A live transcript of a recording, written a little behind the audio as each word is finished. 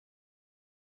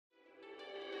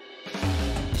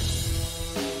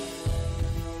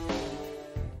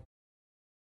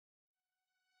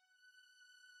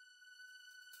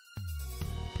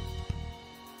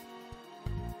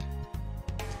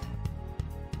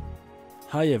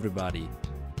Hi everybody!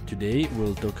 Today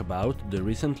we'll talk about the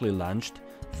recently launched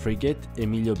Fregate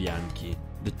Emilio Bianchi,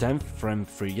 the 10th FREMM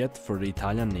frigate for the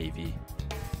Italian Navy.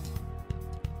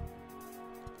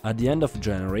 At the end of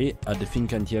January, at the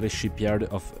Fincantieri shipyard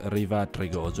of Riva,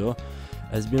 Trigoso,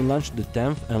 has been launched the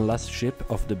 10th and last ship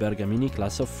of the Bergamini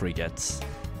Class of Fregates.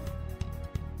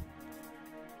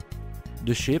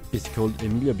 The ship is called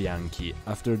Emilio Bianchi,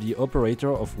 after the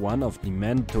operator of one of the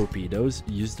manned torpedoes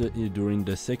used during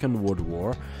the Second World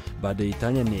War by the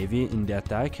Italian Navy in the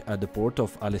attack at the port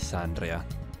of Alessandria.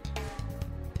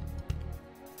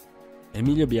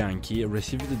 Emilio Bianchi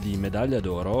received the Medaglia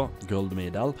d'Oro, gold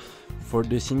medal, for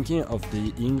the sinking of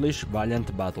the English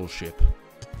Valiant battleship.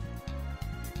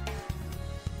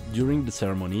 During the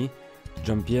ceremony,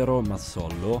 Giampiero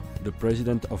Massolo, the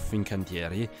president of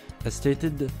Fincantieri, has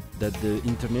stated that the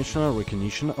international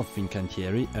recognition of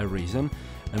Fincantieri has risen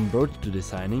and brought to the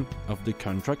signing of the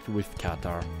contract with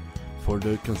Qatar for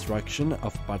the construction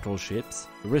of patrol ships,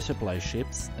 resupply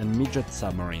ships and midget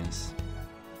submarines.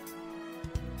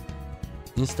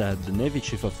 Instead, the Navy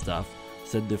Chief of Staff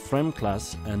said the FREMM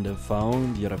class and the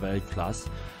Fincantieri class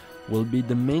will be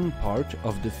the main part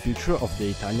of the future of the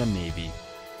Italian Navy.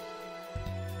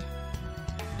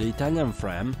 The Italian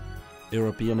FREMM,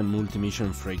 European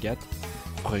Multi-Mission Frigate,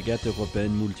 Fregate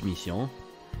Européenne Multi-Mission,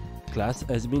 class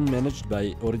has been managed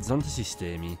by Orizzonte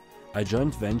Sistemi, a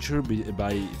joint venture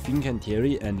by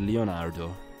Fincantieri and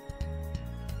Leonardo.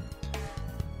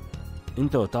 In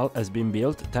total has been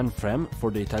built 10 FREMM for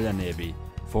the Italian Navy,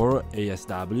 4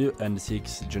 ASW and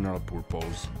 6 general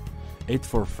purpose, 8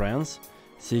 for France,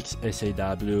 6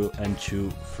 SAW and 2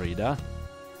 Frida,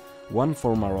 1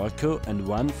 for Morocco and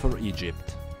 1 for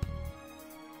Egypt.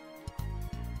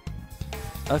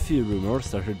 A few rumors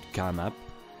started to come up.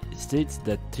 It states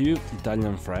that 2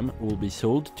 Italian FREMM will be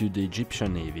sold to the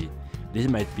Egyptian Navy. This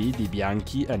might be the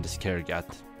Bianchi and the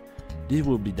Fregate. This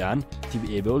will be done to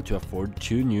be able to afford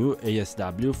 2 new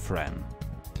ASW FREMM.